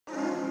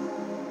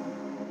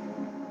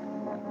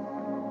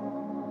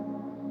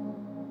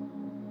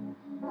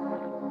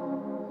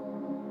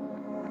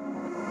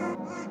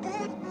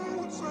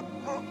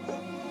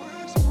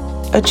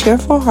A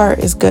cheerful heart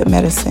is good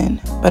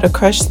medicine, but a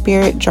crushed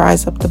spirit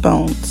dries up the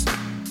bones.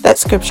 That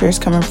scripture is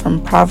coming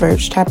from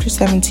Proverbs chapter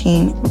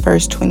 17,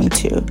 verse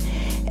 22.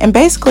 And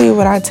basically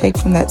what I take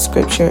from that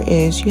scripture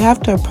is you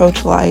have to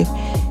approach life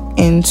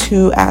in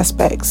two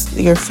aspects,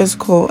 your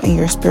physical and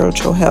your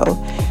spiritual health.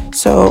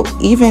 So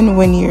even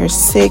when you're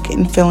sick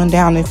and feeling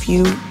down, if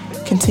you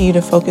continue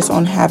to focus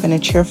on having a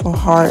cheerful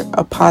heart,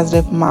 a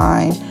positive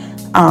mind,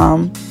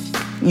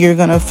 you're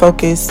going to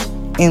focus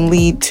and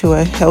lead to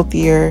a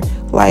healthier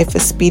life, a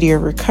speedier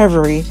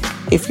recovery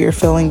if you're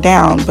feeling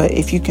down. But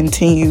if you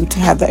continue to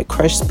have that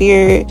crushed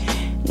spirit,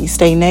 you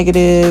stay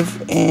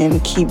negative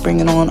and keep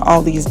bringing on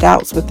all these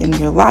doubts within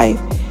your life,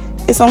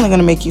 it's only going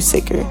to make you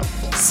sicker.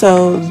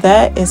 So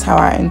that is how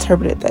I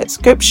interpreted that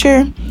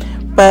scripture.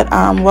 But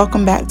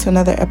welcome back to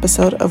another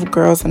episode of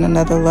Girls on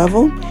Another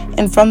Level.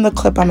 And from the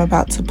clip I'm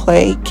about to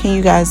play, can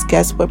you guys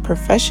guess what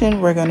profession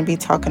we're going to be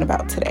talking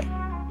about today?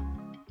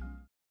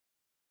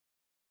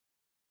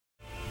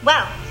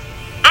 Well,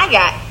 I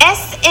got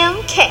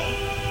SMK,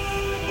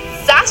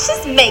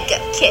 Sasha's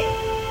Makeup Kit.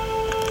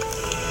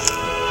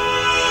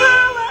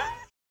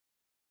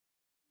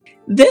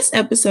 This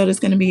episode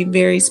is going to be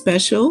very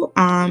special.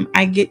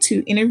 I get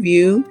to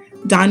interview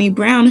Donnie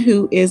Brown,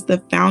 who is the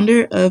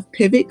founder of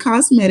Pivot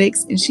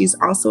Cosmetics, and she's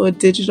also a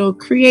digital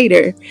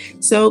creator.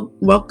 So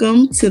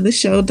welcome to the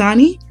show,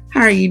 Donnie.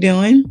 How are you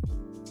doing?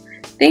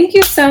 Thank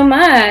you so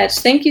much.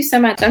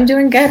 I'm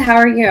doing good. How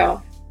are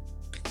you?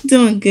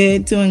 Doing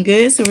good.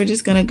 So we're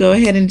just going to go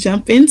ahead and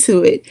jump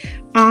into it.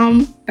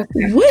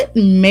 Okay. What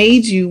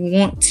made you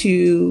want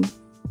to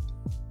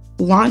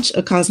launch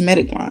a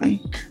cosmetic line?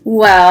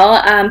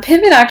 Well,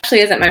 Pivot actually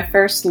isn't my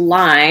first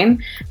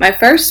line. My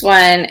first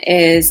one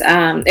is,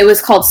 it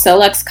was called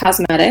Solux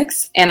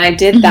Cosmetics, and I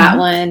did that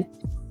one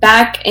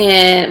back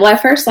in, I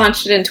first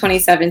launched it in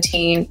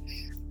 2017.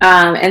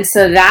 And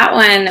so that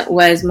one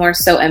was more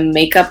so a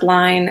makeup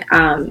line.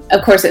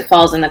 Of course, it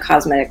falls in the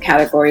cosmetic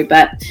category,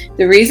 but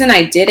the reason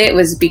I did it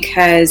was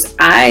because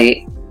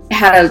I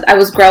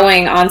was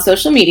growing on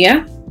social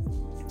media,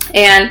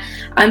 and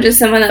I'm just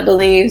someone that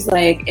believes,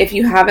 like, if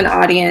you have an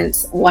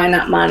audience, why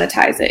not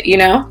monetize it, you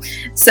know?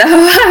 So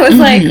I was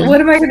like,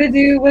 what am I going to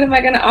do? What am I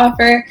going to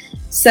offer?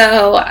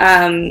 So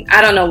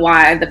I don't know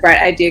why the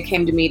bright idea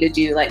came to me to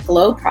do like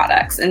glow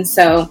products. And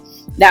so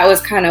that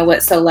was kind of what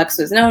Solux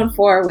was known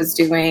for, was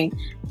doing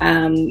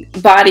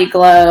body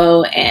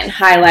glow and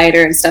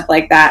highlighter and stuff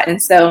like that.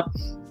 And so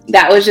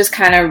that was just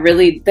kind of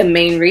really the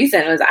main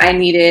reason, was I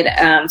needed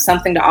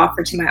something to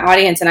offer to my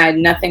audience, and I had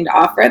nothing to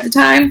offer at the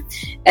time.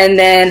 And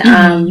then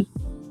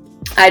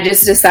I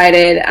just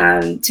decided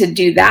to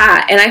do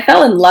that, and I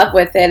fell in love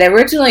with it.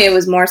 Originally, it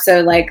was more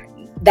so like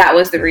that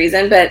was the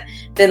reason, but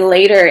then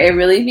later it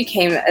really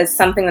became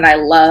something that I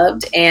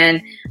loved,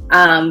 and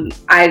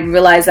I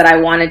realized that I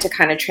wanted to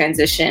kind of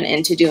transition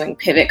into doing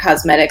Pivot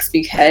Cosmetics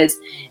because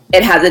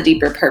it has a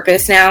deeper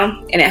purpose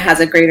now and it has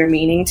a greater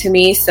meaning to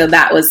me. So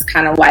that was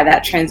kind of why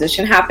that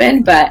transition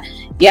happened. But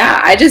yeah,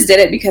 I just did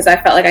it because I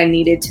felt like I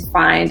needed to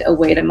find a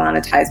way to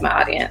monetize my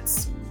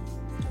audience.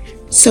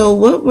 So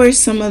what were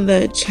some of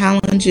the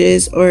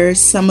challenges or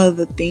some of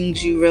the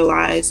things you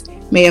realized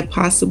may have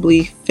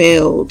possibly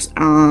failed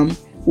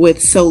with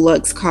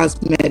Solux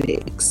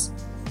Cosmetics?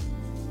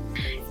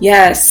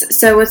 Yes.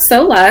 So with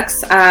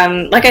Solux,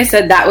 like I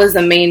said, that was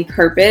the main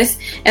purpose.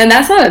 And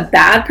that's not a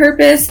bad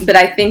purpose, but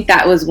I think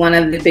that was one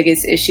of the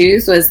biggest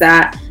issues, was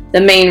that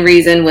the main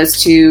reason was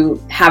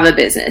to have a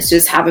business,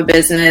 just have a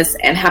business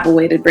and have a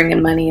way to bring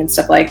in money and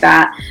stuff like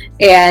that.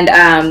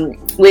 And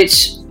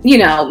which, you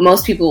know,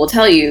 most people will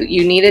tell you,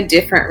 you need a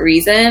different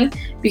reason,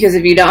 because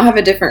if you don't have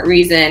a different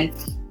reason,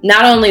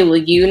 not only will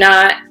you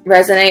not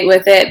resonate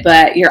with it,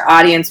 but your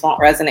audience won't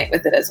resonate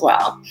with it as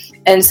well.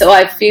 And so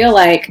I feel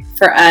like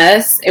for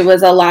us, it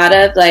was a lot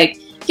of like,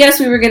 yes,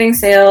 we were getting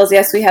sales.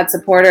 Yes, we had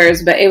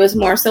supporters, but it was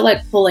more so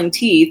like pulling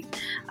teeth.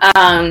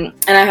 And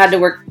I had to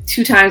work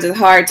 2 times as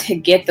hard to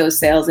get those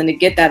sales and to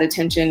get that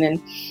attention and,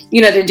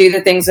 you know, to do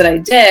the things that I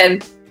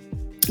did,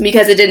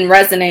 because it didn't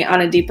resonate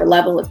on a deeper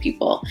level with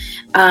people.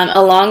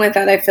 Along with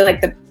that, I feel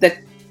like the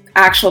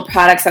actual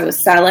products I was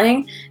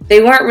selling,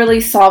 they weren't really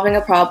solving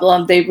a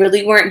problem. They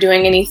really weren't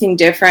doing anything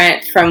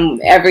different from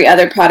every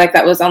other product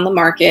that was on the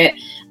market.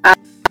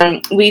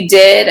 We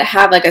did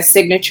have like a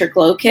signature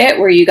glow kit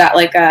where you got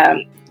like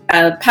a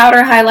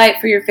powder highlight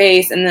for your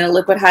face and then a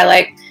liquid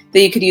highlight that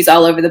you could use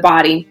all over the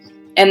body.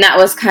 And that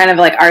was kind of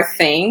like our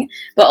thing.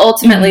 But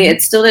ultimately,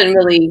 it still didn't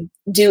really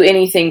do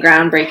anything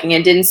groundbreaking.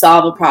 It didn't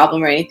solve a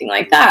problem or anything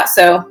like that.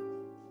 So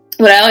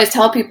what I always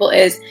tell people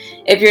is,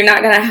 if you're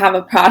not going to have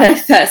a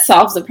product that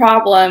solves a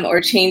problem or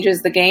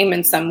changes the game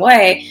in some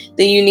way,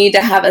 then you need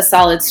to have a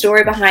solid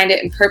story behind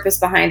it and purpose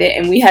behind it.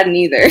 And we had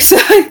neither. So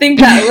I think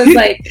that was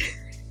like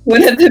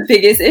one of the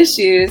biggest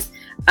issues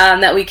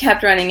that we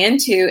kept running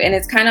into. And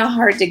it's kind of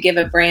hard to give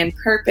a brand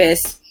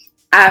purpose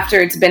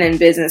after it's been in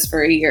business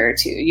for a year or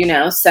 2, you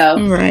know?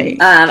 So right.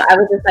 I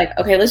was just like,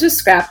 okay, let's just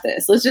scrap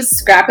this. Let's just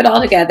scrap it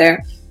all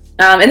together.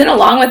 And then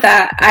along with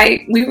that,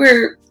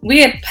 we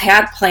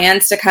had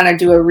plans to kind of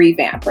do a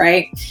revamp,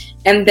 right?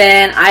 And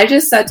then I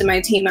just said to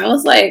my team, I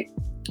was like,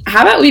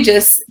 how about we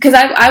just, because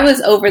I was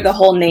over the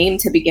whole name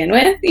to begin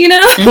with, you know,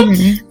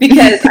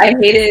 because I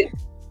hated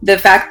the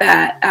fact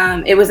that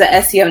it was an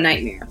SEO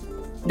nightmare.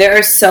 There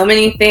are so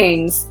many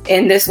things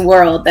in this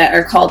world that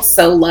are called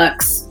So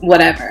Luxe,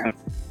 whatever.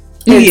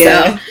 And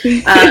yeah.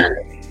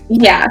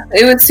 Yeah,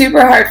 it was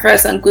super hard for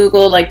us on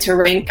Google, like, to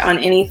rank on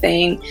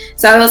anything.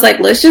 So I was like,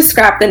 let's just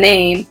scrap the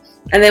name.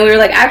 And then we were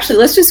like, actually,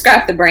 let's just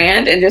scrap the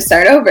brand and just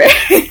start over.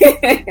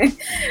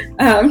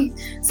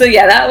 So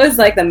yeah, that was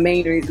like the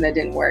main reason it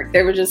didn't work.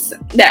 There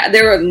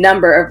were a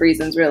number of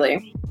reasons,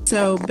 really.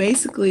 So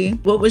basically,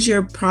 what was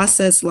your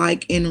process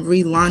like in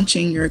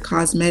relaunching your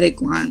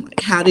cosmetic line?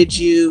 Like, how did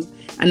you,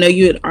 I know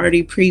you had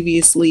already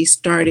previously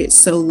started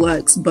So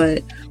Luxe,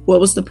 but what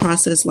was the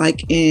process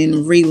like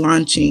in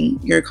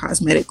relaunching your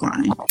cosmetic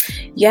line?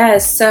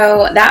 Yes,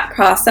 so that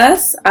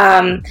process,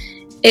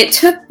 it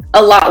took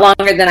a lot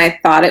longer than I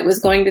thought it was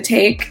going to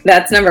take.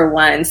 That's number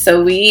one.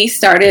 So we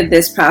started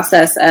this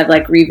process of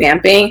like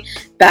revamping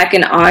back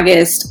in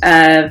August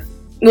of,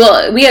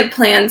 well, we had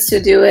plans to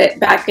do it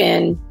back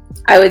in,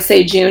 I would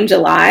say, June,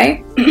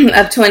 July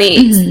of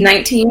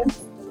 2019.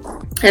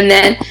 And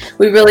then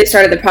we really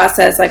started the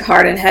process like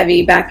hard and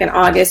heavy back in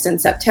August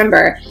and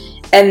September.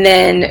 And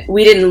then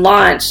we didn't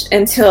launch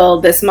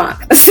until this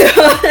month.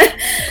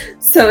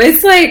 So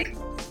it's like,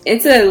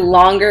 it's a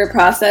longer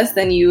process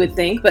than you would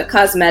think, but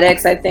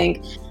cosmetics, I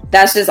think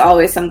that's just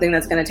always something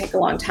that's going to take a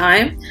long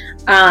time,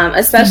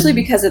 especially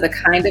because of the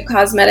kind of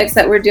cosmetics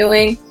that we're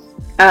doing.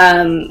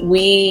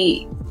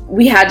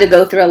 We had to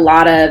go through a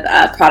lot of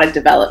product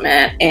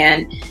development,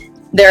 and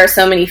there are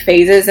so many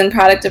phases in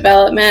product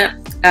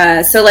development.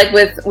 So like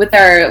with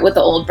the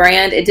old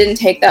brand, it didn't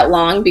take that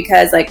long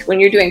because like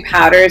when you're doing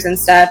powders and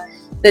stuff,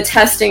 the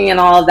testing and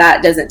all of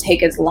that doesn't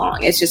take as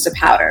long. It's just a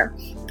powder.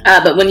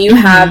 But when you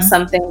have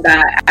something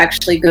that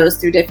actually goes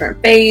through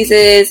different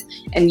phases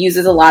and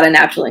uses a lot of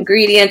natural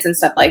ingredients and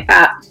stuff like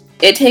that,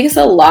 it takes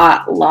a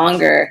lot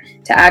longer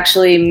to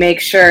actually make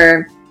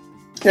sure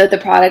that the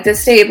product is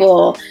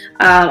stable.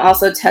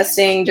 Also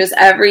testing just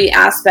every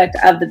aspect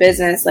of the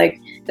business,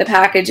 like the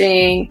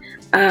packaging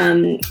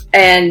and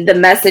the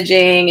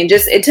messaging. And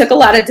just, it took a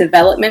lot of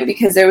development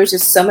because there was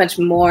just so much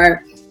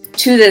more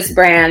to this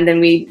brand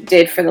than we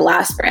did for the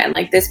last brand.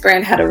 Like this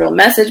brand had a real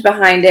message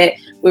behind it.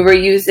 We were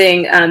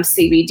using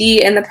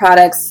CBD in the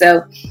products.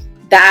 So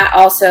that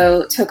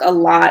also took a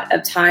lot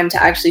of time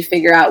to actually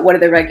figure out what are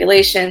the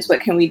regulations,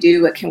 what can we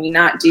do, what can we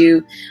not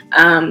do.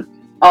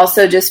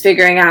 Also just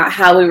figuring out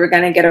how we were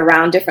going to get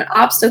around different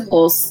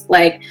obstacles.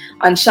 Like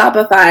on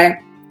Shopify,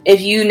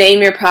 if you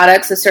name your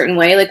products a certain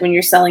way, like when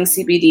you're selling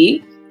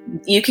CBD,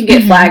 you can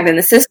get flagged in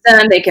the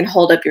system. They can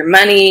hold up your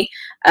money.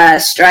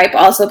 Stripe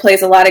also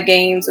plays a lot of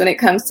games when it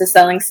comes to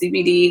selling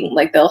CBD.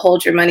 Like they'll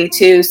hold your money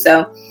too.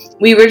 So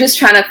we were just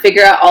trying to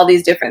figure out all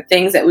these different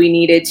things that we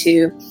needed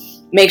to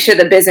make sure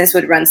the business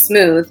would run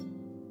smooth,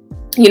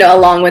 you know,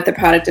 along with the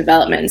product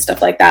development and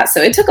stuff like that.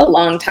 So it took a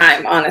long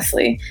time,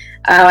 honestly.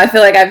 I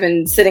feel like I've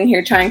been sitting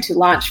here trying to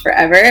launch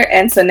forever.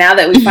 And so now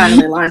that we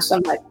finally launched,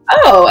 I'm like,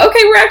 oh,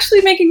 okay, we're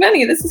actually making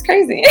money. This is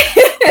crazy.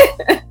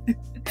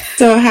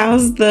 So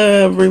how's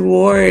the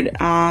reward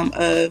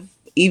of,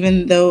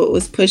 even though it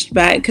was pushed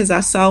back, because I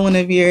saw one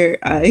of your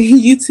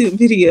YouTube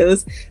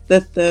videos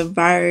that the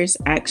virus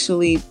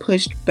actually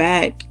pushed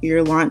back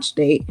your launch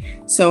date.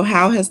 So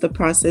how has the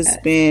process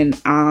been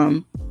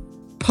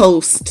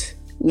post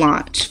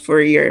launch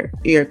for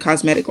your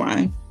cosmetic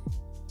line?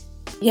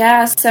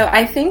 Yeah, so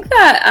I think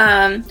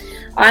that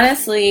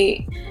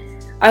honestly,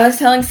 I was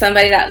telling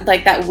somebody that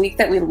like that week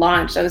that we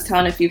launched, I was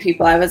telling a few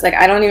people, I was like,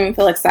 I don't even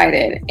feel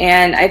excited.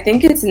 And I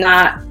think it's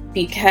not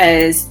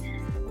because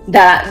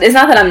it's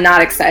not that I'm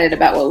not excited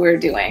about what we're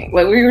doing.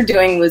 What we were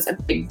doing was a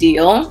big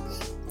deal.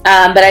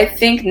 But I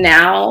think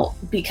now,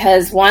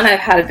 because one, I've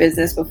had a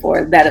business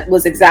before that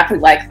was exactly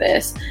like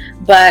this,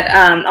 but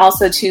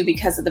also two,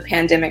 because of the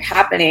pandemic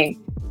happening,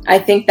 I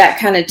think that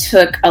kind of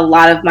took a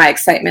lot of my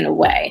excitement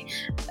away.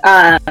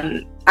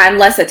 I'm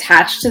less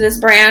attached to this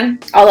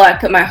brand, although I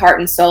put my heart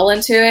and soul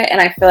into it. And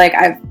I feel like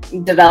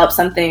I've developed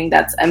something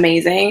that's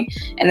amazing.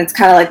 And it's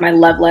kind of like my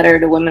love letter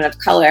to women of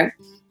color.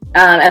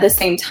 At the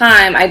same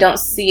time, I don't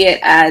see it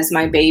as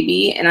my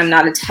baby and I'm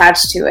not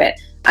attached to it.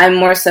 I'm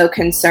more so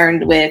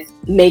concerned with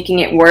making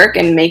it work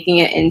and making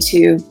it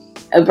into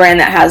a brand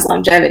that has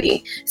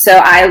longevity.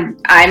 So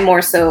I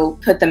more so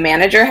put the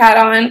manager hat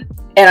on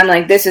and I'm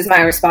like, this is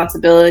my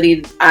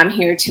responsibility. I'm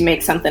here to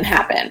make something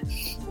happen.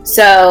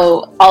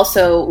 So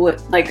also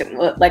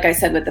like I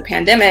said, with the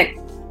pandemic,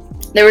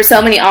 there were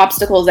so many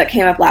obstacles that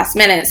came up last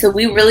minute. So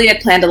we really had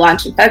planned to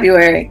launch in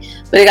February,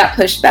 but it got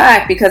pushed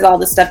back because all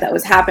the stuff that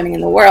was happening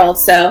in the world.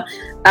 So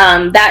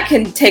that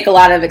can take a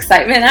lot of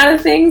excitement out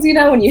of things, you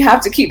know, when you have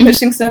to keep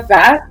pushing stuff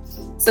back.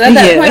 So at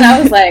that point,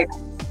 I was like,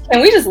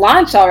 can we just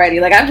launch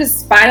already? Like, I'm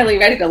just finally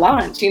ready to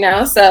launch, you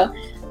know? So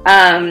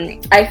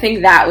I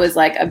think that was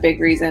like a big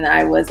reason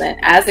I wasn't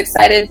as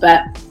excited.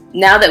 But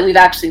now that we've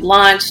actually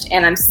launched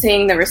and I'm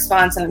seeing the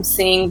response and I'm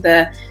seeing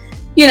the,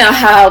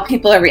 how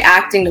people are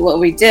reacting to what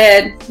we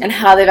did and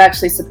how they've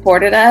actually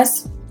supported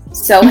us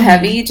so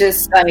heavy,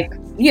 just like,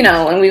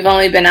 and we've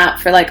only been out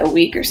for like a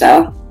week or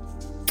so.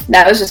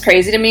 That was just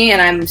crazy to me.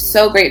 And I'm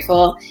so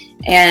grateful.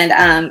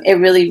 And it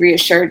really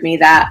reassured me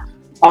that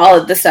all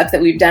of the stuff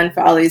that we've done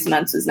for all these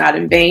months was not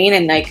in vain.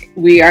 And like,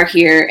 we are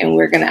here and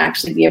we're going to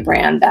actually be a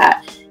brand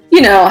that,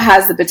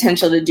 has the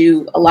potential to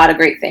do a lot of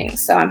great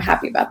things. So I'm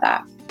happy about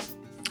that.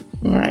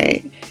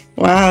 Right.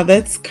 Wow.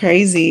 That's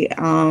crazy.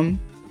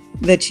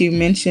 That you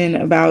mentioned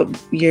about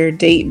your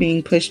date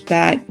being pushed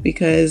back,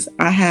 because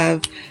I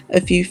have a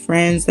few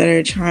friends that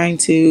are trying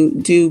to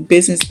do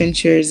business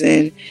ventures,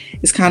 and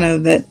it's kind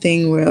of that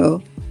thing where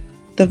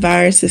the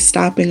virus is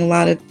stopping a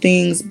lot of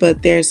things,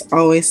 but there's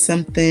always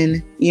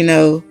something,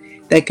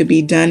 that could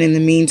be done in the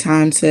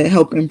meantime to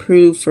help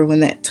improve for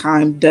when that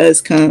time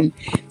does come.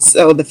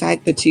 So the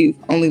fact that you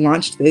only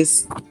launched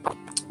this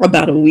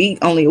about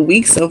only a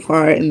week so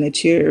far, and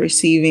that you're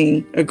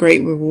receiving a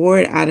great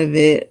reward out of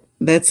it,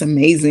 that's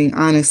amazing,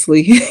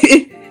 honestly.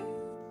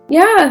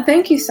 Yeah,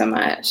 thank you so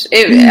much.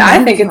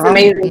 I think it's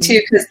amazing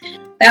too, because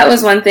that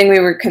was one thing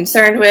we were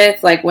concerned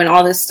with. Like when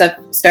all this stuff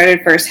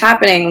started first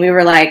happening, we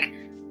were like,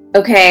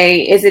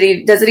 okay,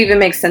 does it even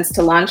make sense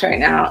to launch right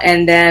now?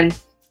 And then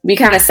we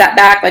kind of sat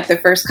back like the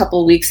first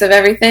couple of weeks of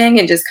everything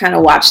and just kind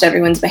of watched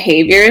everyone's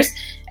behaviors.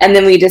 And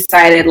then we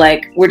decided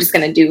like, we're just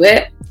going to do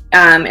it.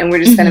 And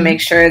we're just going to make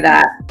sure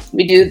that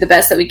we do the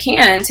best that we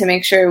can to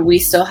make sure we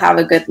still have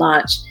a good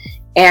launch.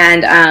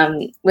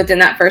 And within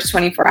that first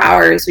 24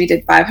 hours, we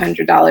did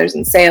 $500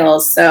 in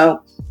sales.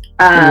 So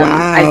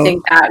wow. I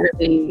think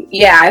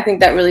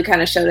that really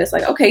kind of showed us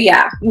like, okay,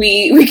 yeah,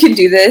 we can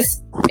do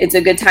this. It's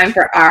a good time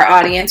for our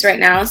audience right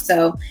now.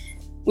 So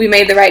we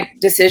made the right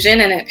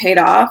decision and it paid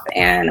off.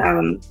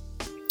 And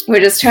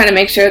we're just trying to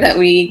make sure that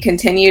we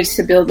continue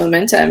to build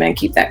momentum and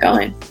keep that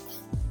going.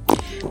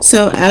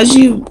 So as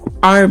you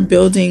are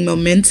building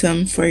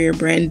momentum for your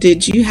brand,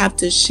 did you have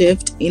to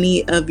shift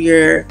any of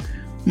your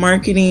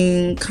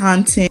marketing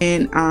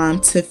content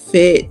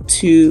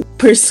to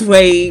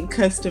persuade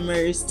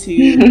customers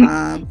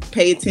to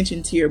pay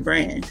attention to your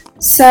brand?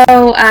 So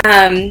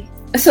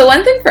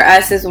one thing for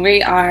us is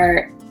we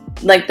are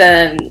like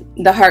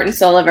the heart and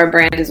soul of our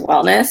brand is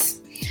wellness,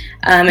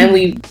 and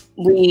we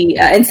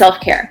in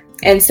self-care,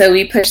 and so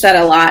we push that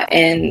a lot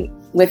in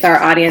with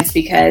our audience,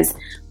 because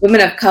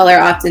women of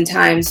color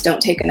oftentimes don't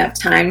take enough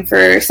time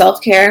for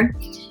self-care.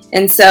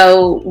 And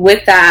so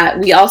with that,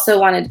 we also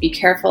wanted to be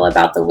careful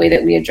about the way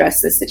that we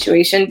address this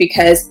situation,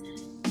 because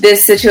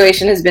this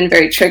situation has been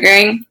very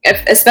triggering,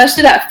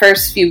 especially that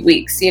first few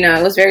weeks. It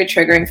was very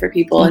triggering for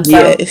people. And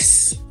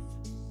yes.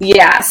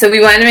 So we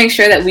wanted to make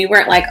sure that we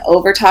weren't like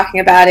over talking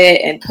about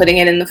it and putting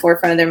it in the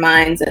forefront of their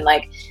minds, and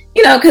like,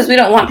 because we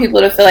don't want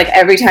people to feel like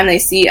every time they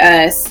see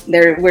us,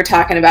 we're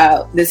talking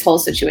about this whole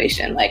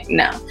situation. Like,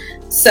 no.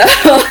 So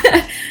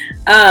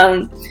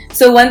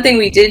so one thing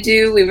we did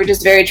do, we were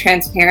just very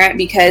transparent,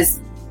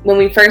 because when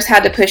we first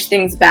had to push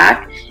things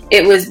back,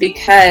 it was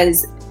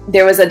because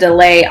there was a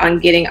delay on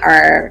getting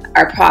our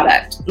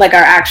product, like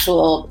our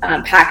actual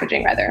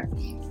packaging rather,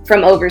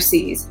 from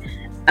overseas.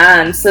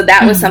 So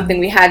that was something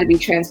we had to be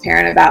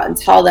transparent about and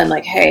tell them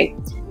like, hey,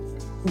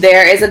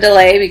 there is a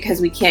delay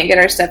because we can't get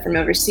our stuff from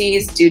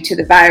overseas due to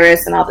the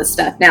virus and all this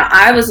stuff. Now,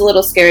 I was a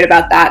little scared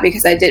about that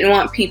because I didn't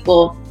want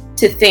people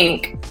to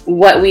think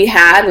what we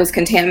had was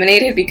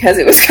contaminated because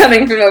it was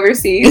coming from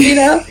overseas,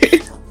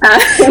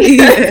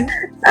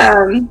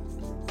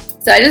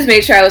 So I just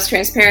made sure I was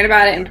transparent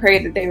about it and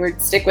prayed that they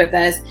would stick with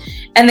us.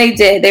 And they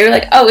did. They were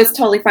like, oh, it's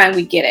totally fine.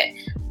 We get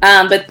it.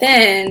 But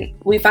then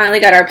we finally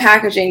got our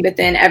packaging, but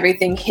then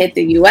everything hit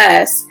the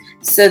US.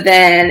 So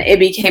then it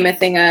became a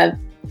thing of,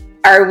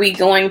 are we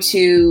going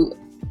to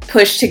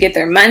push to get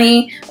their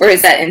money, or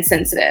is that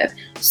insensitive?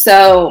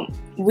 So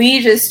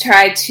we just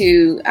tried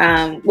to,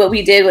 what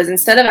we did was,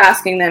 instead of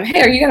asking them,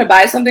 hey, are you going to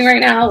buy something right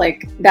now?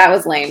 Like, that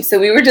was lame. So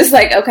we were just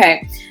like,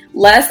 okay,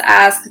 let's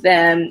ask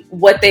them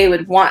what they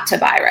would want to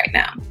buy right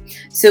now.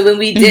 So when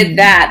we did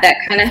that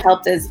kind of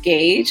helped us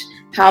gauge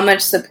how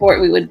much support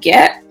we would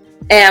get.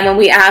 And when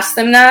we asked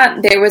them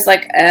that, there was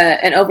like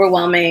an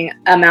overwhelming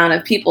amount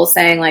of people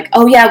saying like,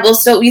 oh yeah,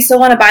 we still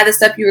want to buy the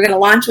stuff you were going to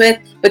launch with,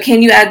 but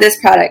can you add this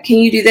product? Can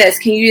you do this?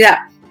 Can you do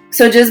that?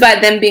 So just by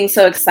them being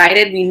so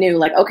excited, we knew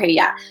like, okay,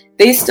 yeah,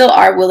 they still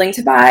are willing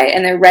to buy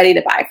and they're ready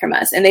to buy from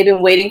us. And they've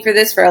been waiting for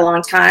this for a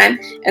long time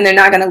and they're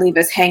not going to leave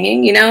us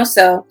hanging,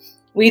 So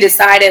we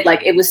decided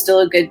like it was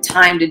still a good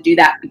time to do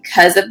that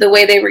because of the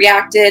way they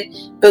reacted.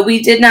 But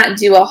we did not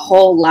do a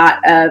whole lot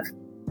of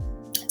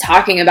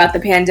talking about the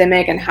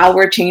pandemic and how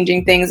we're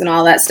changing things and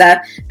all that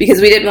stuff, because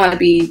we didn't want to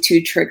be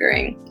too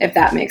triggering, if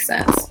that makes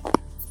sense.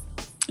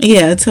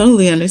 Yeah, I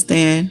totally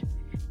understand.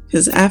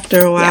 Because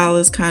after a while,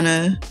 it's kind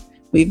of,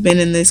 we've been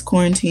in this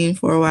quarantine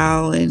for a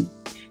while, and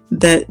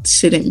that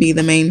shouldn't be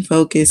the main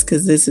focus,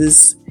 because this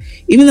is,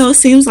 even though it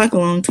seems like a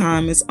long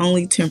time, it's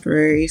only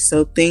temporary.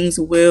 So things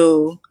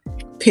will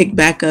pick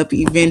back up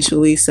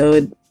eventually.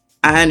 So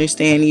I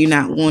understand you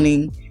not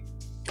wanting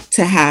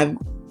to have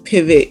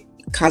Pivot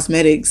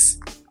Cosmetics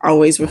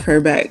always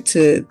refer back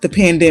to the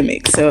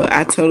pandemic. So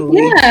I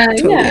totally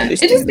understand. It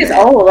just gets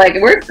old. Like,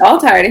 we're all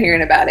tired of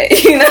hearing about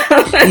it, you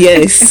know?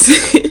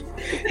 Yes.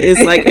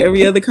 It's like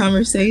every other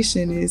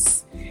conversation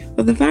is,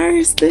 well, the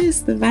virus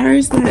this, the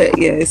virus that.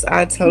 Yes,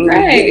 I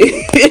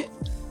totally get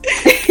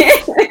it.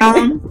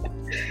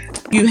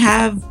 You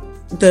have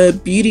the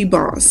Beauty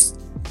Boss.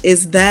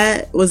 Was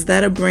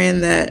that a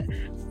brand that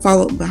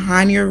followed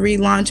behind your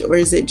relaunch, or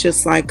is it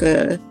just like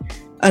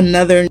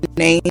another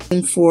name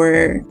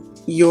for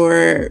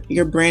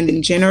your brand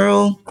in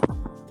general?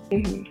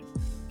 Mm-hmm.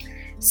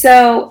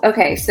 So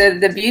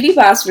the Beauty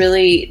Boss,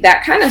 really,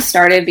 that kind of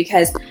started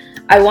because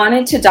I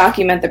wanted to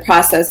document the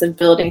process of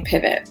building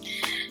Pivot.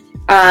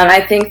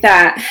 I think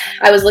that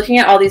I was looking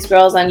at all these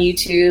girls on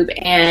YouTube,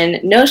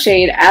 and no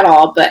shade at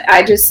all, but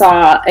I just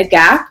saw a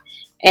gap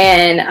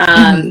in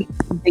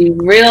the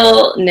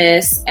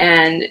realness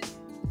and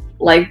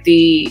like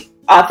the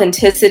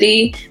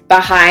authenticity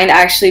behind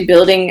actually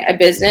building a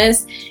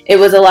business. It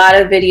was a lot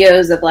of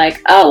videos of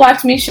like, oh,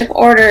 watch me ship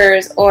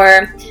orders,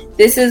 or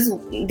these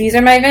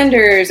are my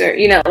vendors, or,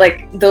 you know,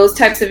 like those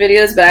types of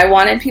videos. But I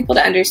wanted people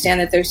to understand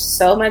that there's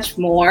so much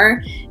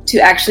more to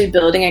actually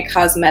building a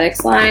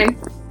cosmetics line.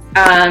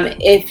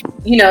 If,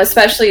 you know,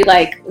 especially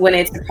like when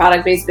it's a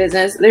product-based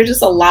business, there's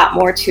just a lot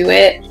more to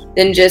it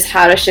than just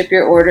how to ship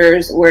your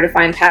orders, where to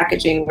find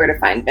packaging, where to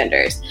find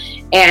vendors.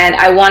 And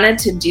I wanted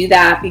to do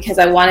that because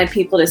I wanted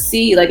people to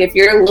see, like, if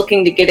you're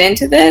looking to get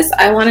into this,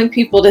 I wanted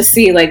people to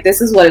see, like, this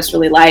is what it's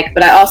really like.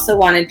 But I also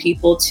wanted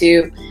people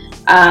to,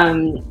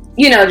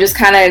 you know, just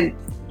kind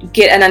of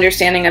get an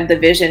understanding of the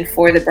vision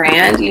for the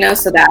brand, you know,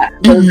 so that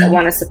those that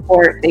want to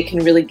support, they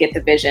can really get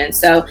the vision.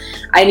 So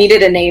I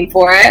needed a name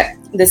for it,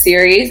 the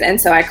series, and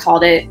so I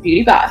called it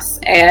Beauty Boss.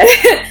 And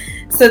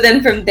so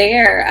then from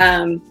there,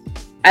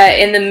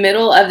 in the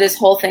middle of this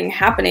whole thing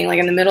happening, like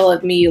in the middle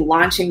of me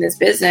launching this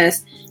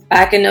business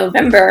back in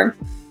November,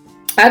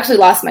 I actually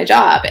lost my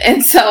job.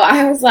 And so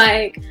I was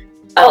like,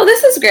 oh,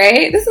 this is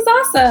great. This is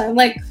awesome.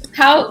 Like,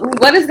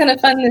 what is going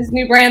to fund this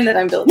new brand that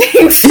I'm building?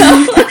 So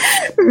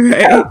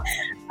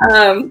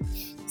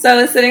I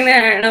was sitting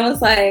there and I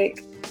was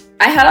like,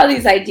 I had all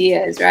these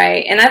ideas,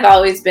 right? And I've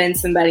always been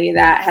somebody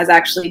that has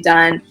actually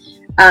done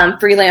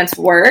freelance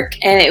work,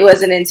 and it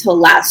wasn't until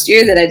last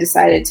year that I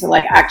decided to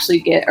like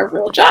actually get a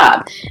real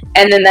job,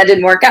 and then that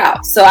didn't work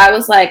out. So I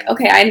was like,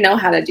 okay, I know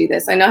how to do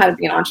this. I know how to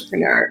be an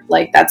entrepreneur.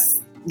 Like that's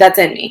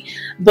in me.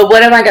 But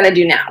what am I going to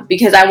do now?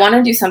 Because I want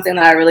to do something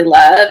that I really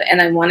love,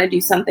 and I want to do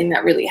something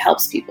that really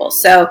helps people.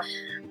 So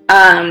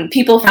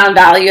people found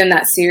value in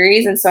that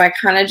series, and so I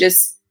kind of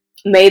just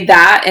made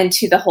that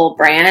into the whole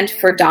brand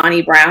for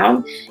Donni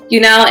Brown, you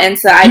know. And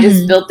so I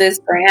just built this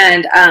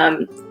brand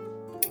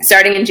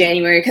starting in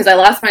January, because I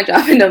lost my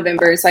job in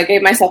November. So I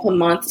gave myself a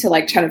month to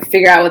like try to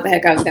figure out what the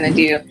heck I was going to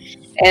do.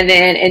 And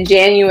then in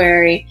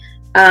January,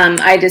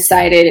 I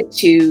decided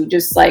to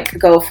just like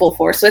go full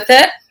force with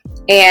it.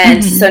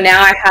 And so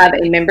now I have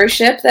a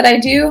membership that I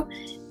do.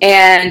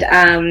 And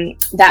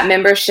that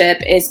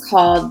membership is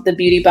called the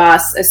Beauty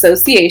Boss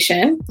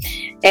Association.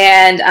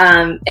 And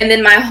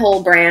then my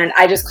whole brand,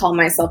 I just call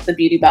myself the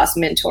Beauty Boss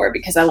Mentor,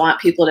 because I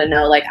want people to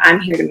know, like, I'm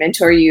here to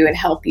mentor you and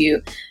help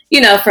you,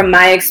 you know, from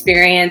my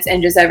experience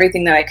and just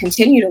everything that I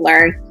continue to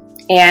learn.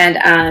 And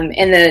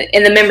in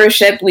the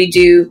membership, we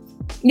do,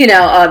 you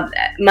know,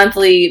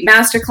 monthly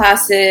master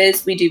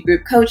classes. We do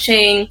group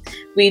coaching.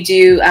 We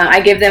do, I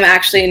give them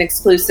actually an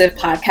exclusive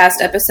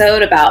podcast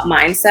episode about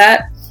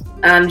mindset.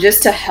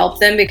 Just to help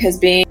them, because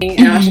being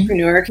an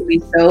entrepreneur can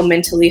be so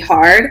mentally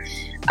hard.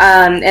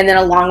 And then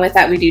along with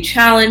that, we do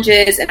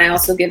challenges, and I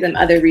also give them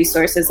other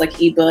resources like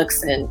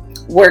ebooks and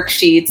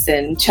worksheets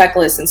and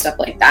checklists and stuff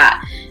like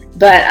that.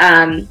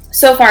 But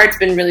so far, it's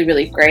been really,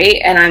 really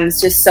great. And I'm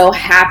just so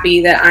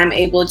happy that I'm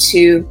able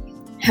to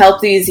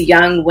help these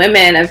young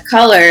women of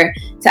color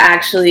to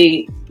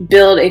actually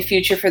build a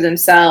future for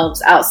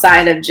themselves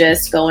outside of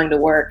just going to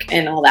work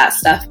and all that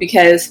stuff.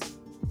 Because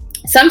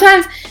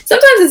sometimes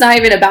it's not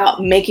even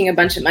about making a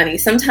bunch of money.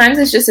 Sometimes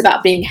it's just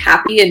about being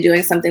happy and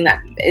doing something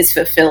that is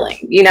fulfilling,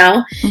 you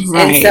know?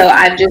 Right. And so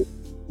I've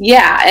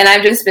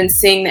just been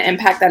seeing the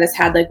impact that it's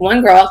had. Like,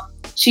 one girl,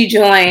 she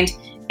joined,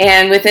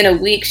 and within a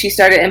week, she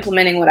started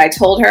implementing what I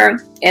told her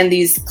in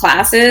these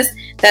classes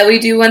that we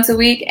do once a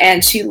week.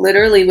 And she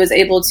literally was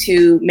able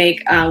to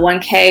make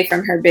 $1,000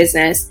 from her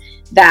business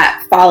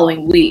that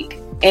following week.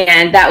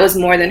 And that was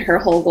more than her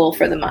whole goal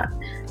for the month.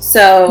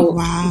 So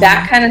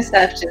that kind of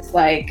stuff just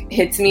like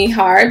hits me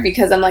hard,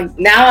 because I'm like,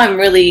 now I'm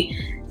really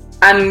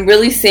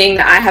seeing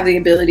that I have the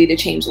ability to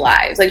change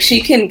lives. Like,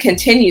 she can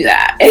continue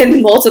that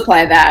and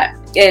multiply that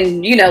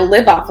and, you know,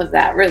 live off of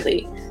that,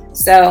 really.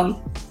 So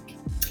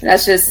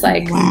that's just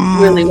like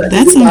really what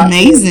that's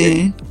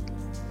amazing.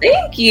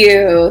 Thank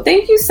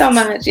you so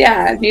much.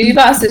 Yeah, Beauty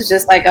Boss is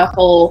just like a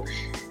whole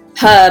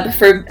hub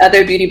for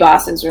other beauty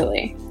bosses,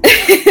 really.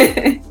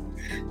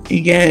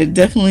 Yeah, it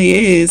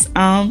definitely is.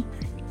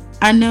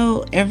 I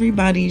know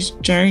everybody's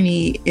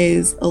journey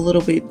is a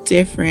little bit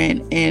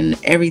different, and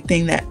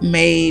everything that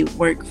may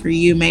work for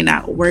you may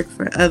not work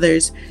for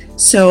others.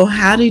 So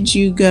how did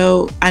you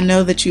go? I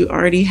know that you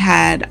already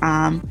had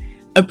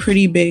a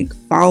pretty big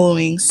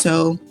following.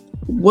 So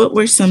what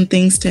were some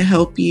things to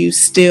help you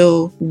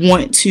still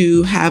want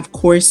to have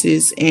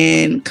courses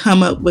and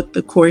come up with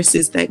the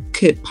courses that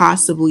could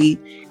possibly,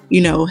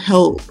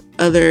 help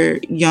other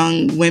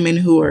young women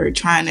who are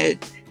trying to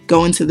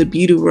go into the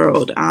beauty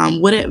world?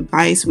 What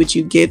advice would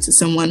you give to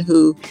someone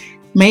who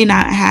may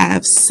not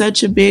have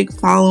such a big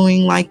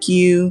following like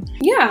you?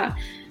 Yeah.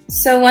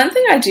 So one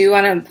thing I do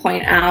want to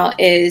point out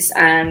is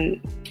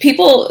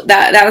people,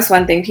 that was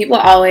one thing. People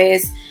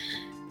always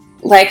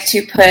like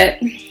to put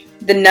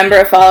the number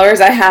of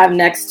followers I have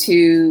next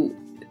to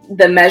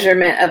the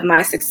measurement of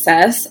my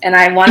success. And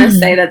I want to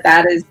say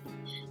that is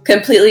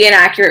completely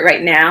inaccurate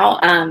right now.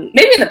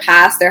 Maybe in the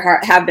past, there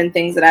have been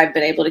things that I've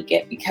been able to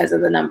get because of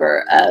the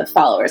number of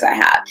followers I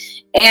have.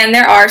 And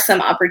there are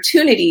some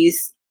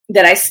opportunities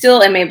that I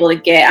still am able to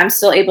get. I'm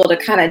still able to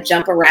kind of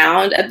jump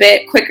around a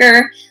bit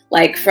quicker,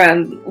 like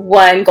from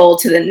one goal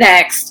to the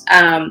next,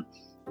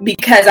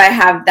 because I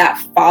have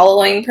that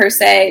following per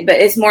se, but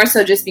it's more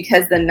so just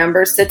because the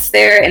number sits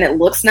there and it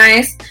looks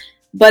nice.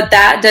 But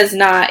that does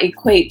not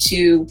equate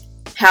to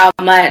how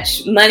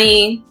much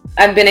money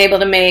I've been able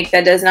to make.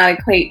 That does not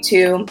equate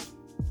to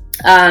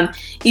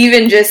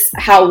even just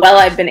how well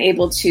I've been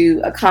able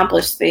to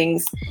accomplish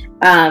things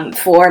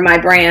for my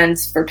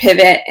brands, for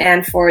Pivot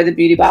and for the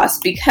Beauty Boss,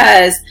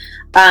 because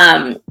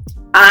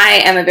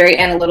I am a very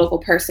analytical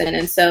person.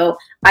 And so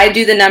I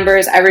do the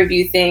numbers, I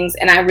review things,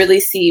 and I really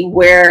see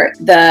where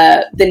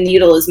the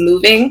needle is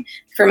moving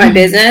for my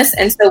business.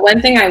 And so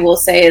one thing I will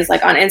say is,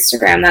 like, on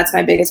Instagram, that's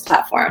my biggest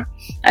platform.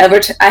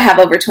 I have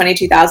over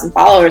 22,000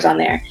 followers on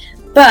there.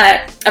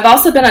 But I've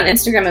also been on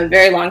Instagram a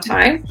very long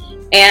time.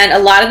 And a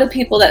lot of the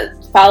people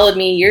that followed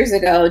me years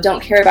ago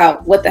don't care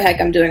about what the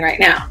heck I'm doing right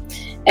now.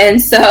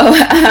 And so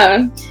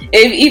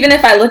even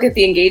if I look at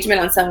the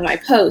engagement on some of my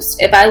posts,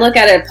 if I look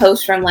at a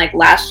post from like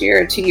last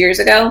year or 2 years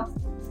ago,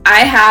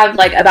 I have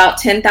like about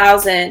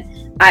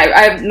 10,000.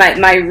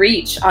 My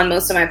reach on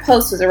most of my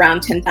posts was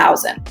around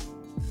 10,000.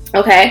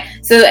 Okay.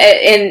 So,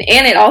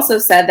 and it also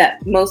said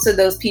that most of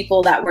those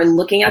people that were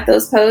looking at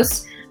those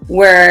posts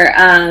were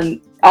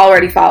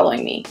already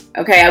following me.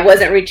 Okay. I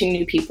wasn't reaching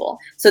new people.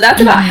 So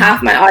that's about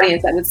half my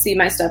audience that would see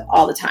my stuff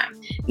all the time.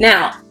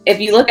 Now, if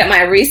you look at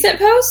my recent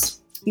posts,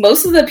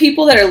 most of the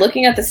people that are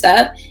looking at the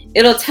stuff,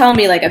 it'll tell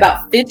me like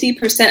about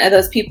 50% of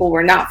those people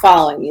were not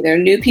following me. They're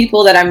new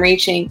people that I'm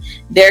reaching.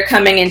 They're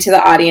coming into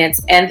the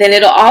audience. And then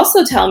it'll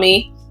also tell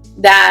me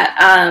that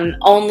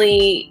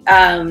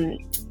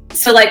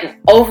so like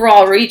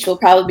overall reach will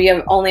probably be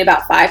only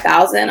about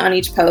 5,000 on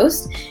each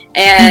post.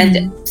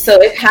 And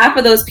so if half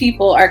of those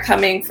people are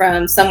coming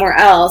from somewhere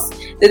else,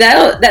 then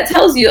that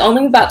tells you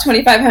only about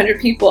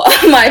 2,500 people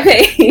on my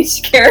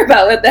page care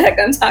about what the heck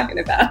I'm talking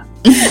about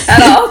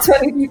at all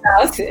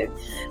 22,000.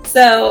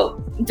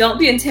 So don't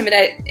be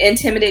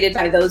intimidated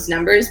by those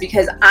numbers,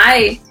 because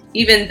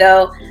even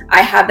though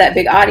I have that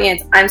big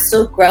audience, I'm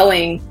still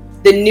growing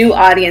the new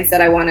audience that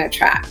I want to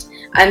attract.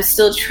 I'm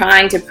still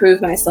trying to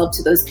prove myself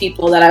to those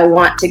people that I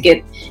want to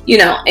get,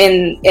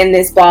 in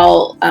this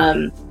ball,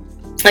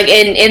 like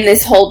in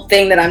this whole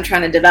thing that I'm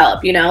trying to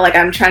develop, like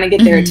I'm trying to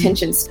get their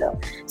attention still.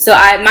 So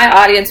my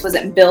audience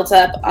wasn't built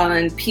up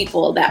on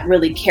people that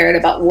really cared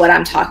about what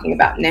I'm talking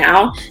about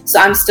now. So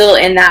I'm still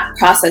in that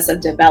process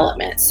of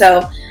development.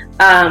 So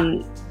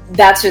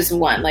that's just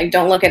one, like,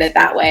 don't look at it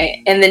that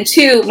way. And then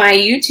two, my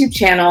YouTube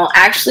channel,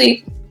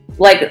 actually,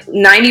 like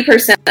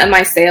 90% of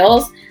my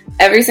sales,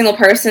 every single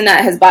person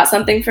that has bought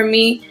something from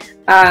me,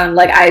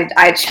 like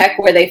I check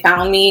where they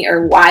found me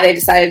or why they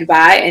decided to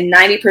buy, and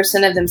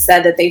 90% of them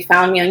said that they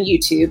found me on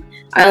YouTube.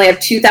 I only have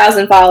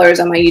 2,000 followers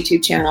on my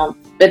YouTube channel,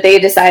 but they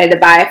decided to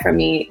buy from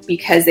me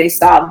because they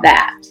saw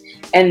that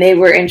and they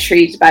were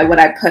intrigued by what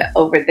I put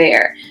over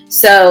there.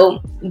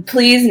 So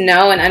please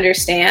know and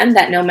understand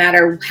that no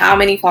matter how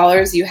many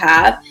followers you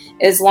have,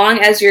 as long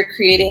as you're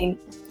creating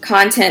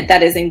content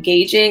that is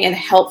engaging and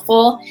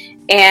helpful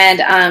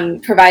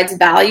and provides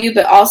value,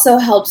 but also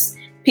helps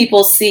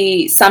people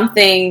see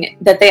something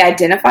that they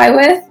identify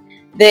with,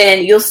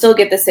 then you'll still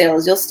get the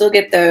sales. You'll still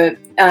get the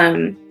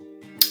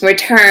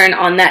return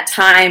on that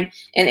time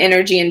and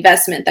energy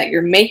investment that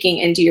you're making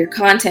into your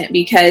content,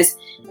 because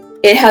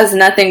it has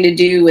nothing to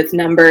do with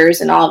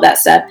numbers and all of that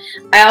stuff.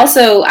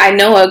 I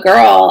know a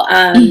girl,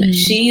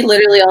 she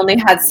literally only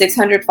had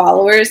 600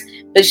 followers,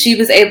 but she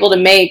was able to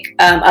make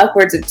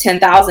upwards of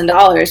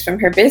 $10,000 from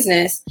her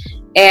business.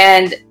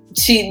 And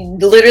she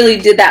literally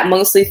did that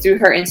mostly through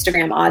her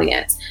Instagram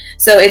audience.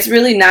 So it's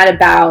really not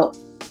about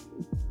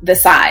the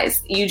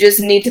size. You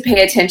just need to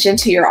pay attention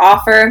to your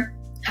offer,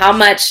 how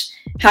much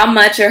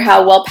or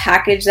how well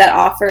packaged that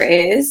offer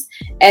is,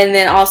 and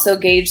then also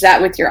gauge that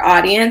with your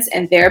audience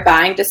and their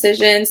buying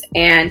decisions.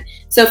 And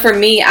so for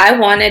me, I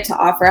wanted to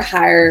offer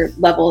higher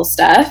level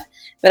stuff,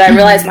 but I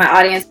realized my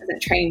audience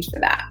isn't trained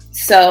for that.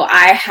 So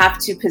I have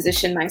to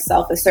position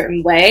myself a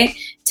certain way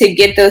to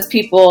get those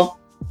people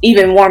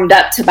even warmed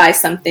up to buy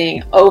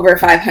something over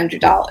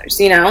 $500,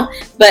 you know?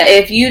 But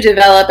if you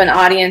develop an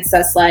audience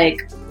that's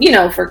like, you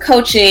know, for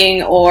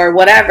coaching or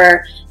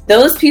whatever,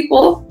 those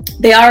people,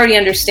 they already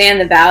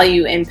understand the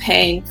value in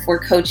paying for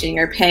coaching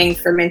or paying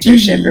for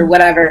mentorship or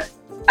whatever.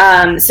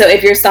 So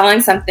if you're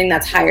selling something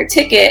that's higher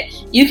ticket,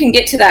 you can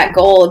get to that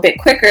goal a bit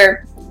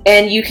quicker.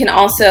 And you can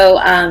also,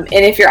 and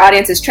if your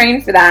audience is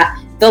trained for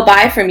that, they'll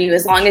buy from you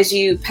as long as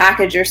you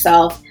package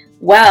yourself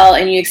well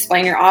and you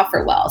explain your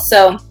offer well.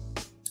 So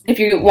if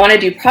you want to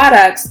do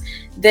products,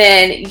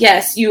 then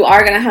yes, you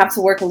are going to have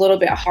to work a little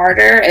bit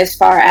harder as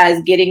far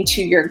as getting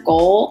to your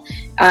goal,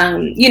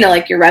 you know,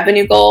 like your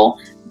revenue goal,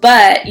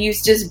 but you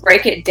just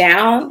break it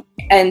down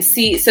and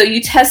see. So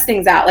you test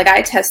things out. Like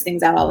I test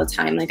things out all the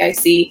time. Like I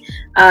see,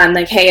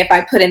 like, hey, if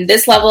I put in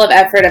this level of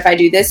effort, if I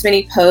do this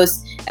many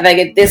posts, if I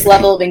get this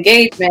level of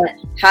engagement,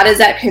 how does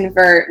that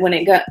convert when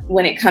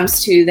it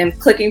comes to them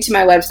clicking to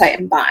my website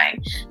and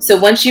buying? So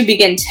once you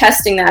begin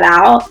testing that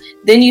out,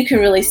 then you can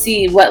really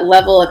see what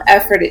level of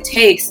effort it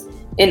takes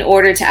in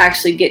order to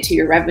actually get to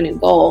your revenue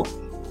goal.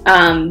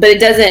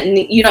 But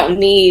you don't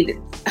need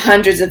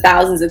hundreds of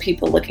thousands of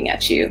people looking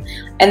at you.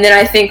 And then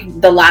I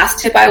think the last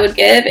tip I would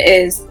give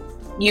is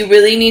you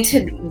really need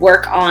to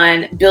work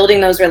on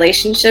building those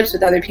relationships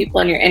with other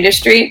people in your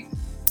industry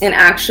and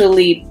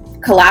actually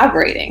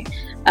collaborating.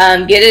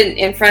 Get it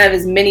in front of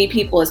as many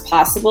people as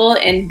possible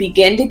and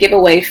begin to give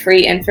away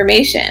free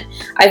information.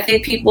 I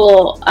think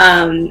people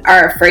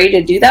are afraid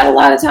to do that a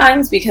lot of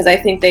times because I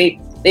think they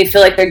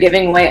feel like they're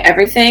giving away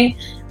everything.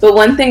 But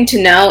one thing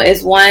to know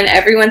is, one,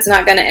 everyone's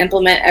not going to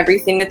implement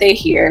everything that they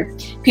hear.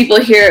 People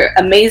hear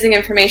amazing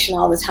information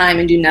all the time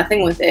and do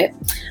nothing with it.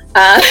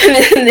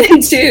 And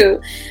then two,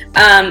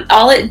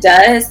 all it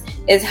does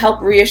is help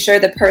reassure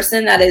the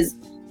person that is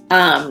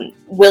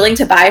willing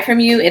to buy from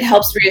you. It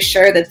helps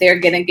reassure that they're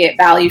going to get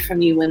value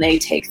from you when they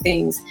take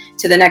things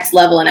to the next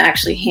level and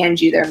actually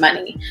hand you their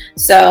money.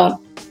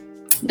 So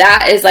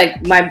that is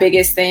like my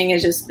biggest thing,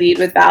 is just lead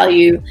with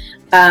value.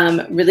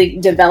 Really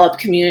develop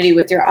community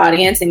with your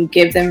audience and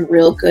give them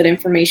real good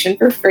information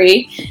for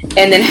free,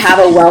 and then have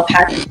a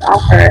well-packaged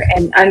offer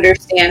and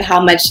understand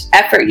how much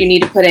effort you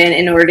need to put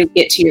in order to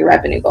get to your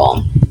revenue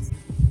goal.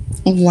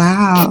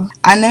 Wow.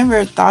 I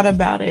never thought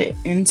about it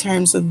in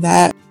terms of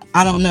that.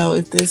 I don't know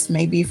if this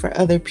may be for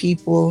other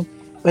people,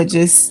 but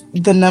just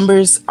the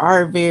numbers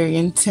are very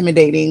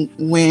intimidating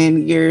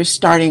when you're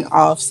starting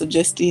off. So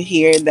just to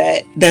hear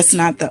that that's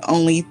not the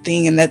only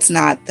thing and that's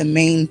not the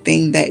main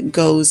thing that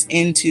goes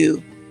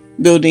into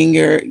building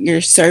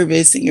your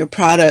service and your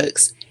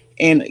products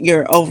and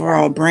your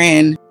overall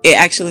brand, it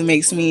actually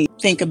makes me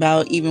think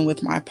about, even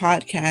with my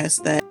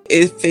podcast, that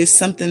if it's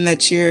something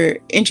that you're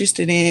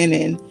interested in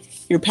and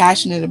you're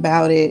passionate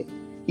about it,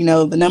 you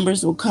know, the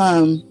numbers will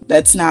come.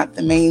 That's not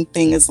the main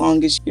thing. As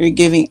long as you're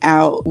giving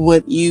out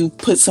what you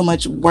put so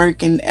much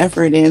work and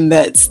effort in,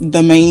 that's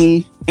the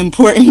main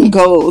important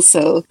goal.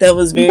 So that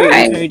was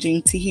very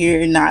encouraging to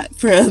hear, not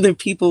for other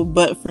people,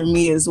 but for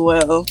me as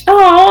well.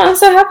 Oh, I'm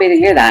so happy to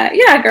hear that.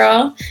 Yeah,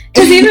 girl.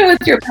 Because even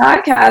with your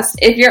podcast,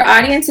 if your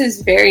audience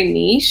is very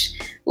niche,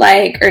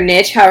 like, or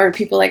niche, however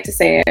people like to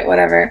say it,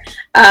 whatever,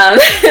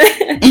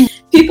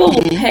 people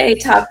will pay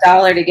top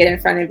dollar to get in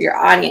front of your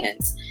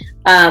audience.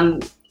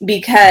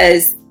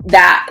 Because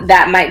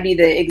that might be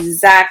the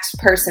exact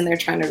person they're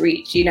trying to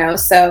reach, you know?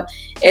 So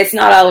it's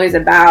not always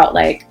about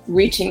like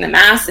reaching the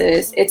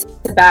masses. It's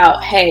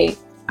about, hey,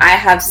 I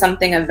have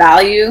something of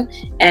value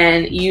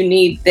and you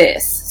need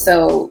this.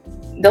 So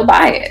they'll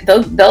buy it.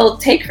 They'll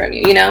take from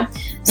you, you know?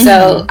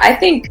 So I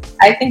think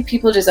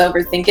people just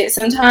overthink it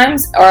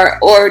sometimes,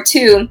 or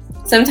two,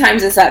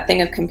 sometimes it's that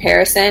thing of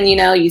comparison. You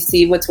know, you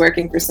see what's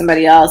working for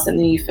somebody else and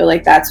then you feel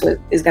like that's what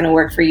is going to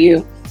work for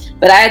you.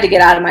 But I had to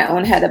get out of my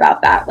own head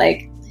about that.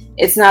 Like,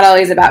 it's not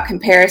always about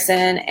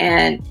comparison,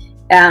 and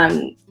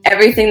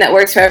everything that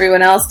works for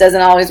everyone else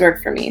doesn't always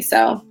work for me.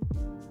 So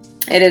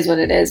it is what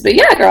it is. But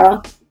yeah,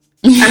 girl,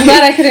 I'm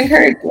glad I could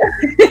encourage you.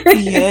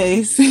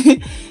 Yes.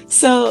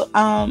 So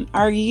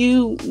are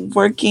you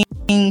working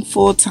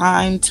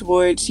full-time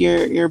towards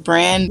your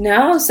brand?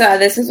 No, so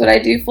this is what I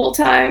do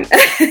full-time.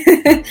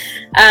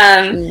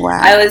 Wow.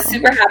 I was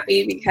super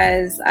happy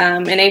because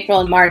in April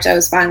and March I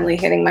was finally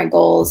hitting my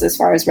goals as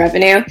far as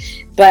revenue.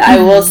 But I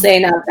will say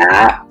now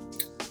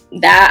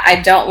that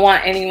I don't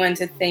want anyone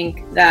to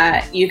think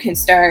that you can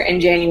start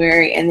in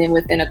January and then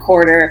within a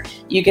quarter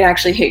you can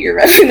actually hit your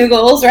revenue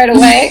goals right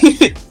away.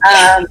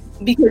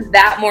 Because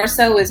that more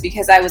so was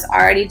because I was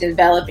already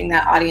developing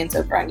that audience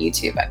over on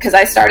YouTube. Because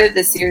I started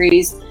this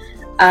series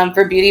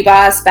for Beauty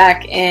Boss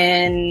back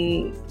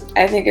in,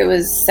 I think it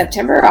was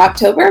September or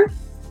October.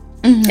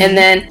 And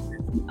then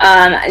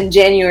in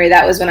January,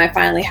 that was when I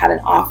finally had an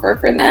offer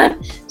for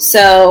them.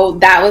 So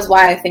that was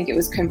why I think it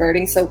was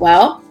converting so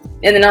well.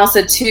 And then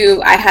also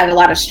too, I had a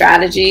lot of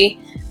strategy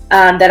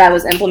that I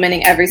was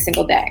implementing every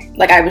single day.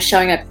 Like, I was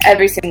showing up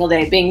every single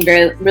day, being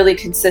really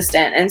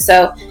consistent. And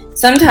so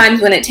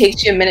sometimes when it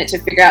takes you a minute to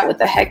figure out what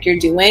the heck you're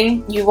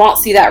doing, you won't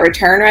see that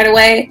return right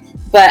away.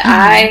 But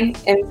I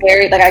am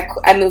very, like,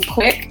 I move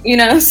quick, you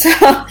know, so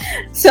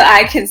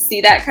I can see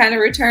that kind of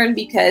return,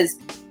 because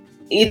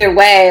either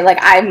way, like,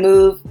 I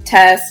move,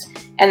 test,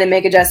 and then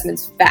make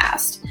adjustments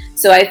fast.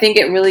 So I think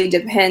it really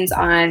depends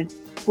on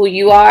who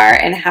you are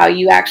and how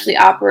you actually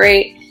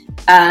operate,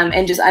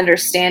 and just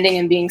understanding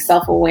and being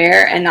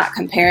self-aware and not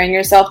comparing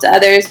yourself to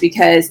others,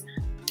 because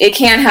it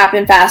can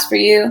happen fast for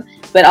you.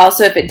 But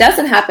also, if it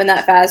doesn't happen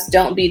that fast,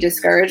 don't be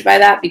discouraged by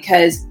that,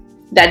 because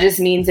that just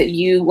means that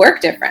you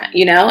work different,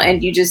 you know,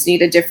 and you just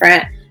need a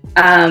different,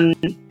 timeline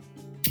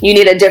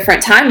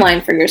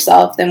for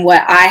yourself than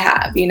what I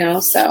have, you know,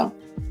 so.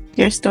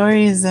 Your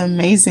story is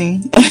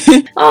amazing.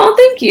 Oh,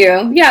 thank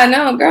you. Yeah,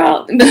 no,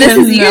 girl. But this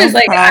is years,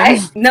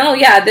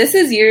 this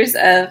is years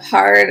of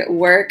hard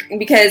work,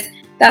 because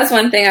that's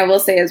one thing I will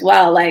say as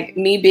well. Like,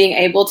 me being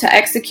able to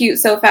execute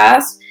so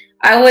fast,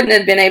 I wouldn't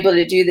have been able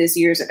to do this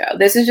years ago.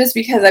 This is just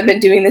because I've been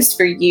doing this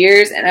for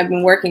years, and I've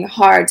been working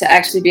hard to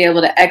actually be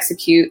able to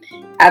execute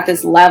at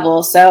this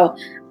level. So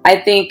I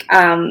think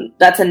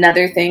that's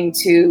another thing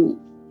to,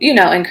 you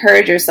know,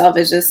 encourage yourself,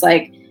 is just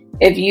like,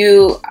 if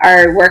you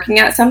are working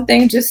at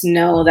something, just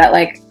know that,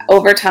 like,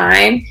 over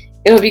time,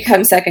 it will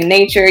become second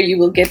nature. You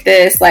will get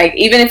this. Like,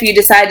 even if you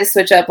decide to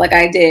switch up like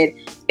I did,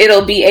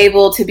 it'll be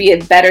able to be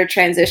a better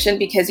transition,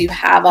 because you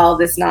have all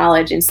this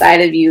knowledge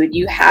inside of you, and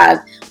you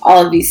have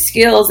all of these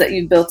skills that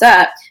you've built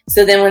up.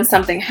 So then when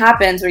something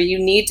happens where you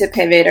need to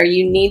pivot, or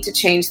you need to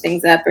change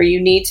things up, or you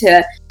need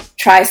to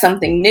try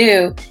something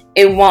new,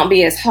 it won't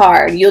be as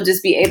hard. You'll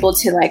just be able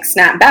to, like,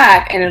 snap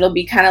back, and it'll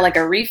be kind of like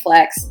a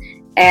reflex,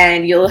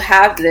 and you'll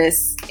have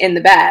this in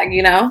the bag,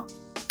 you know?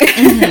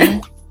 Mm-hmm.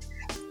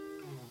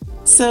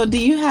 So do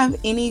you have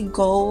any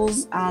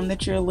goals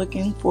that you're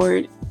looking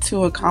forward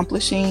to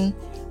accomplishing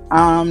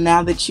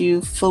now that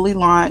you've fully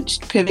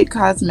launched Pivot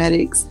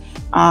Cosmetics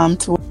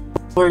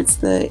towards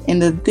the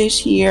end of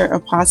this year, or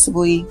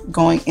possibly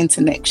going into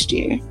next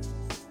year?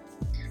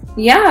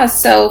 Yeah,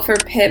 so for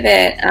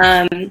Pivot,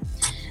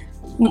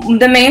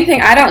 the main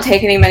thing, I don't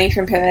take any money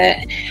from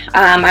Pivot.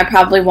 I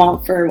probably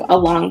won't for a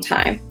long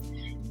time.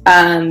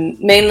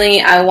 Mainly,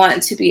 I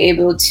want to be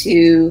able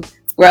to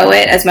grow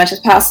it as much as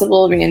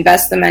possible,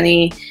 reinvest the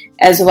money,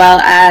 as well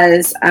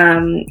as,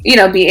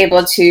 be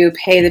able to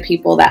pay the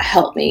people that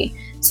help me.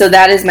 So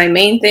that is my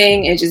main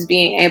thing, is just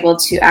being able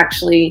to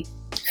actually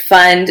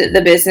fund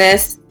the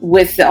business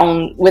with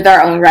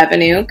our own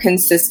revenue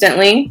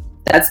consistently.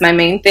 That's my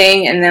main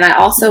thing. And then I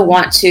also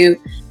want to,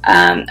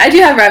 I do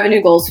have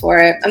revenue goals for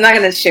it. I'm not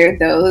going to share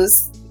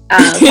those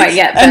quite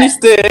yet, but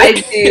Understood. I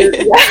do.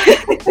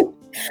 Yeah.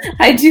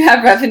 I do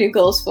have revenue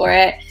goals for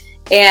it,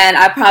 and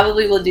I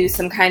probably will do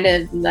some kind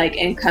of, like,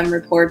 income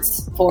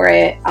reports for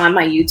it on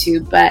my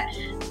YouTube. But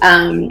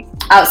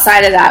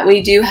outside of that,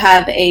 we do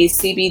have a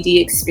CBD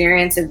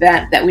experience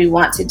event that we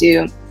want to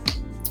do,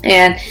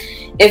 and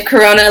if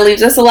Corona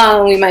leaves us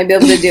alone, we might be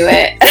able to do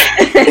it.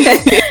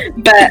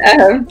 But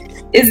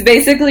it's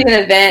basically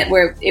an event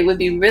where it would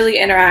be really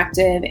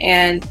interactive,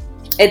 and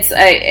it's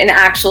an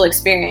actual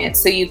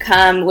experience. So you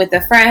come with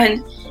a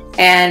friend,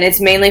 and it's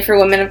mainly for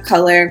women of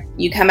color.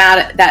 You come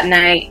out that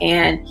night,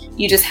 and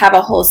you just have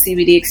a whole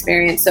CBD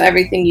experience. So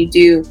everything you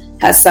do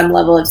has some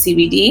level of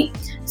CBD.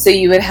 So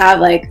you would have,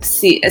 like,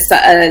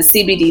 a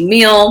CBD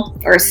meal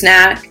or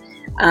snack.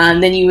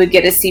 Then you would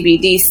get a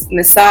CBD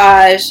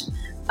massage.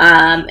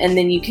 And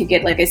then you could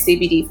get, like, a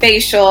CBD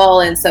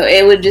facial. And so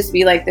it would just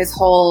be like this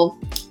whole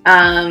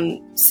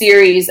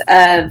series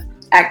of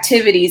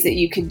activities that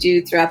you could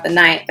do throughout the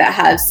night that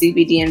have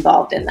CBD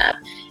involved in them.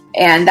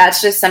 And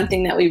that's just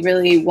something that we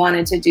really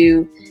wanted to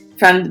do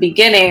from the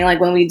beginning. Like,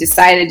 when we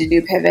decided to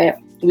do Pivot,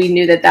 we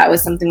knew that that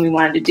was something we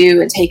wanted to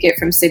do and take it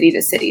from city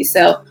to city.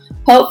 So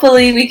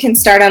hopefully we can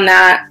start on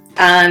that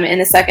in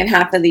the second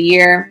half of the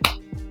year.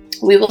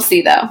 We will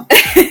see, though.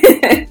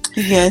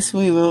 Yes,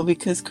 we will,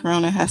 because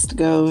Corona has to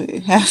go.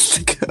 It has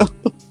to go.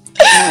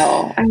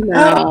 Oh, I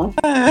know.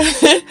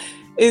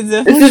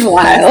 This is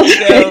wild.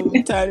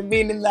 I'm tired of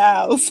being in the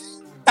house.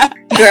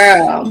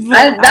 Girl,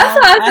 that's how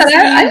I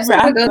said. I just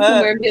want to go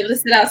somewhere and be able to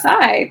sit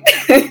outside.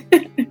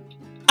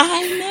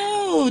 I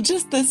know,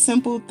 just the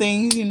simple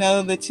things, you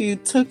know, that you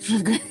took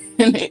for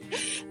granted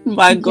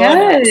by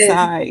going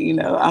outside. You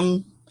know,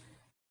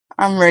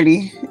 I'm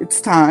ready.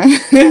 It's time.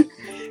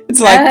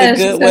 It's like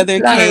the good weather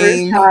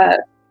came.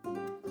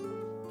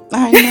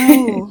 I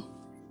know.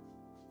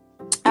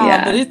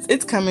 Yeah, but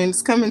it's coming.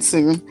 It's coming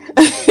soon.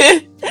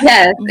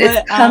 Yes,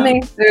 it's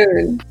coming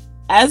soon.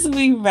 As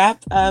we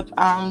wrap up,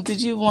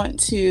 did you want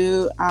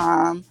to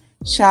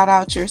shout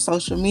out your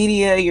social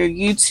media, your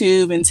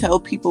YouTube, and tell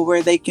people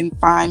where they can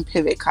find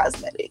Pivot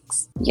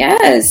Cosmetics?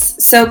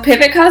 Yes. So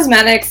Pivot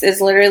Cosmetics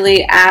is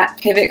literally at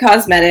Pivot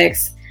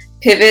Cosmetics.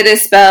 Pivot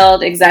is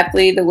spelled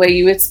exactly the way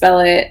you would spell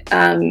it,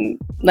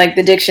 like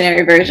the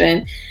dictionary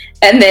version.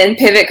 And then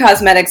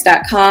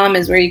pivotcosmetics.com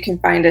is where you can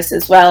find us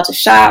as well to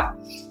shop.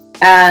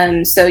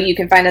 So you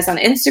can find us on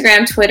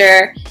Instagram,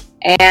 Twitter,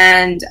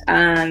 and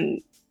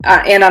on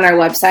our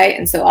website.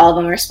 And so all of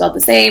them are spelled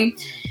the same.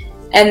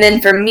 And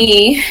then for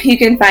me, you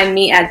can find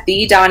me at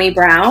The Donnie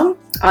Brown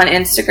on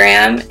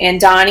Instagram, and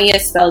Doni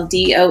is spelled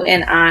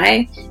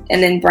Doni,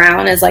 and then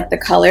Brown is like the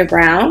color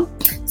brown.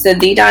 So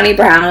the Doni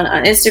Brown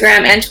on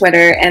Instagram and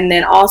Twitter, and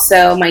then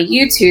also my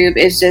YouTube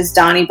is just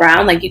Doni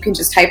Brown. Like, you can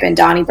just type in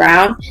Doni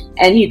Brown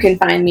and you can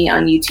find me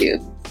on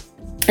YouTube.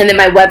 And then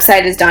my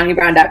website is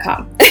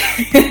donibrown.com.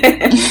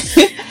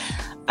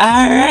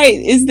 All right.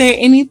 Is there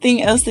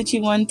anything else that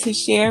you want to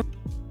share?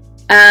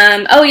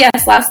 Oh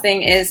yes, last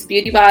thing is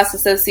Beauty Boss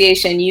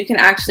Association. You can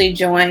actually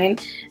join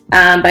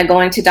by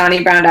going to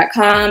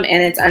donibrown.com,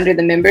 and it's under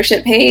the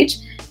membership page.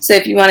 So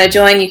if you want to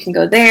join, you can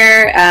go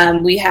there.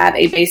 We have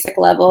a basic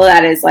level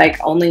that is like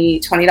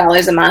only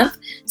 $20 a month.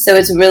 So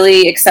it's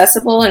really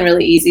accessible and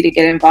really easy to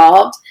get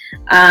involved.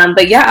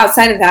 But yeah,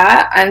 outside of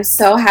that, I'm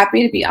so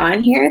happy to be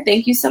on here.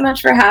 Thank you so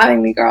much for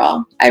having me,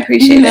 girl. I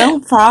appreciate it. No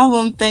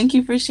problem. Thank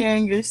you for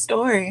sharing your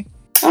story.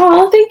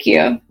 Oh, thank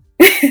you.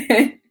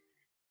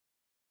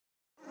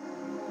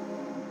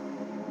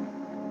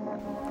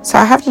 So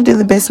I have to do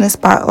the business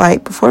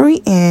spotlight before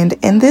we end,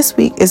 and this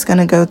week is going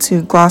to go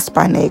to Gloss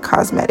by Nay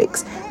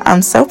Cosmetics.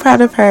 I'm so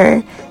proud of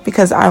her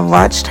because I've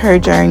watched her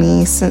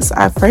journey since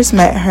I first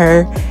met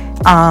her.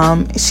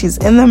 She's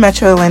in the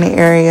Metro Atlanta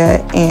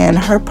area, and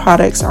her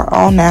products are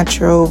all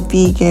natural,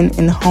 vegan,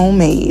 and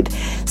homemade.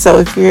 So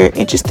if you're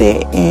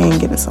interested in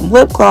getting some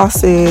lip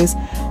glosses,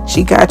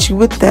 she got you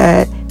with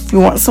that. If you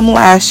want some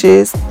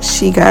lashes,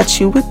 she got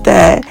you with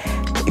that.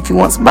 If you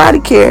want some body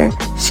care,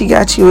 she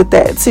got you with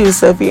that too.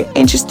 So if you're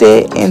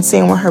interested in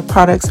seeing what her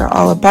products are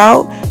all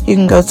about, you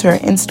can go to her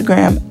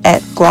Instagram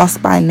at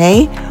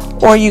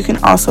glossbynay, or you can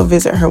also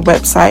visit her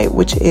website,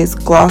 which is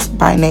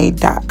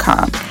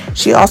glossbynay.com.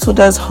 She also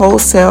does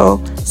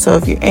wholesale, so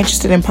if you're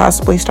interested in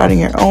possibly starting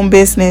your own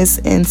business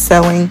and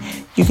selling,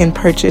 you can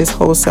purchase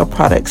wholesale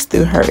products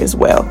through her as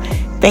well.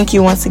 Thank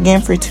you once again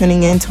for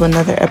tuning in to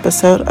another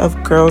episode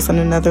of Girls on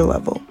Another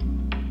Level.